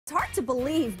It's hard to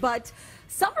believe, but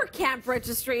summer camp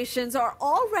registrations are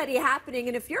already happening.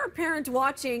 And if you're a parent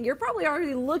watching, you're probably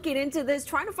already looking into this,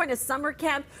 trying to find a summer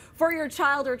camp for your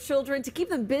child or children to keep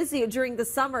them busy during the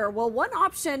summer. Well, one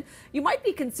option you might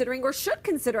be considering, or should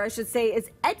consider, I should say, is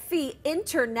EDPHY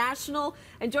International.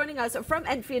 And joining us from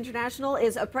EDPHY International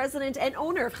is a president and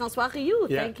owner, François Rioux.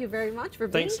 Yeah. Thank you very much for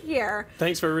being here.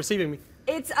 Thanks for receiving me.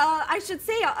 It's, I should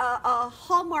say, a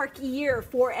hallmark year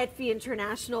for EDPHY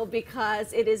International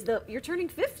because it is you're turning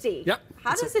 50. Yep.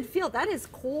 How does it feel? That is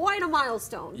quite a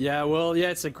milestone. Yeah, well, yeah,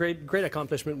 it's a great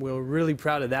accomplishment. We're really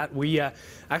proud of that. We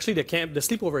actually, the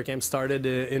sleepover camp started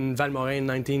in Val-Morin in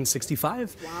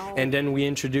 1965. Wow. And then we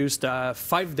introduced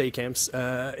 5-day camps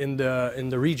in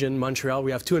the region, Montreal.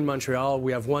 We have 2 in Montreal.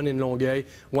 We have 1 in Longueuil,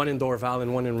 1 in Dorval,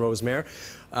 and 1 in Rosemère.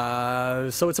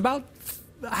 So it's about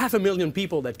 500,000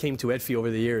 people that came to EDPHY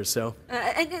over the years. So,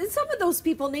 and some of those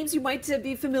people, names you might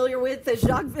be familiar with,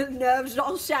 Jacques Villeneuve,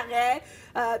 Jean Charest,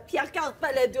 Pierre-Carl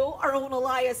Palado, our own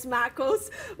Elias Makos.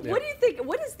 Yeah. What do you think?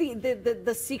 What is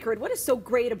the secret? What is so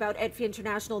great about EDPHY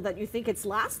International that you think it's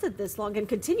lasted this long and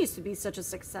continues to be such a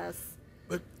success?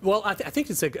 Well, I think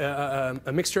it's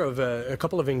a mixture of a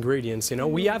couple of ingredients. You know,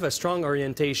 we have a strong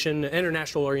orientation,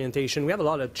 international orientation. We have a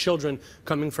lot of children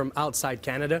coming from outside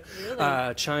Canada,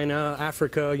 really? China,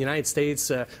 Africa, United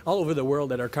States, all over the world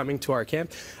that are coming to our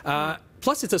camp.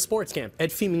 Plus, it's a sports camp.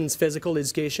 EDPHY means physical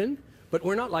education. But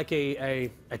we're not like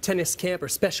a tennis camp or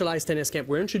specialized tennis camp.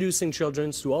 We're introducing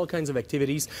children to all kinds of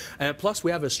activities. Plus,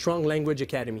 we have a strong language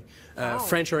academy,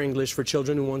 French or English for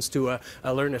children who wants to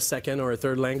learn a second or a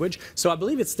third language. So I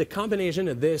believe it's the combination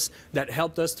of this that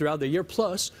helped us throughout the year.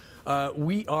 Plus,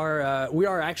 we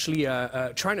are actually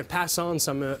trying to pass on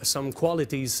some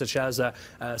qualities such as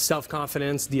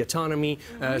self-confidence, the autonomy,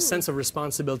 sense of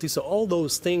responsibility. So all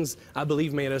those things, I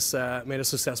believe, made us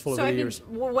successful over the years.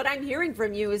 What I'm hearing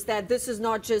from you is that this is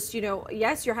not just, you know,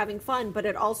 yes, you're having fun, but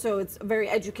it's a very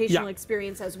educational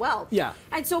experience as well. Yeah.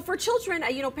 And so for children,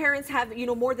 you know, parents have, you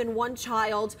know, more than one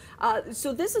child.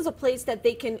 So this is a place that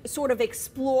they can sort of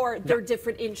explore their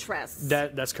different interests.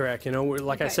 That's correct. You know,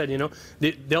 like I said, you know,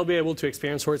 they'll be able to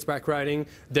experience horseback riding,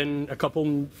 then a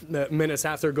couple minutes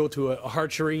after go to a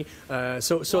archery.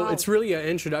 So it's really an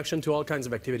introduction to all kinds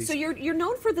of activities. So you're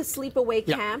known for the sleepaway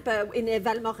camp in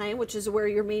Val-Morin, which is where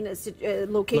your main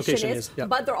location is.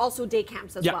 But there are also day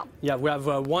camps as well. Yeah, we have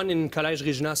 1 in Collège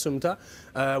Regina Sumta,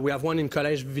 we have 1 in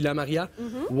Collège Villa Maria,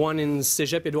 1 in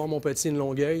Cégep Édouard Montpetit in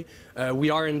Longueuil. We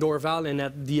are in Dorval and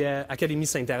at the Académie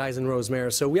Sainte-Thérèse in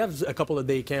Rosemère. So we have a couple of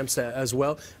day camps as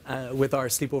well with our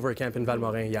sleepover camp in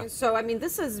Val-Morin. Yeah. So I mean,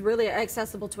 this is really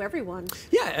accessible to everyone.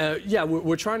 Yeah,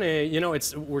 we're trying to, you know,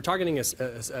 we're targeting a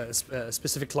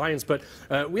specific clients, but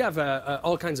we have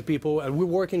all kinds of people. We're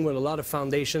working with a lot of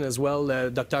foundation as well,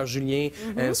 Dr. Julien,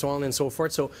 and so on and so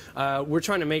forth. So we're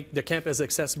trying to make the camp as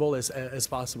accessible as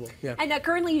possible. Yeah. And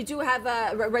currently you do have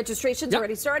registrations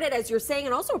already started, as you're saying,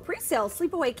 and also a pre-sale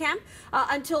sleepaway camp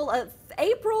until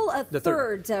April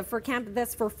 3rd for camp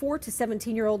that's for 4 to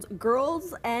 17-year-old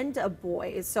girls and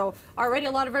boys. So already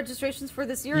a lot of registrations for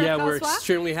this year. Yeah, we're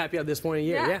extremely happy at this point of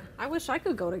year. Yeah. I wish I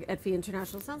could go to EDPHY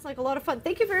International. Sounds like a lot of fun.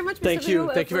 Thank you very much, Mr. Thank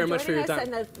you very much for your us,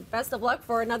 time. and best of luck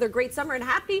for another great summer and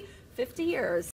happy 50 years.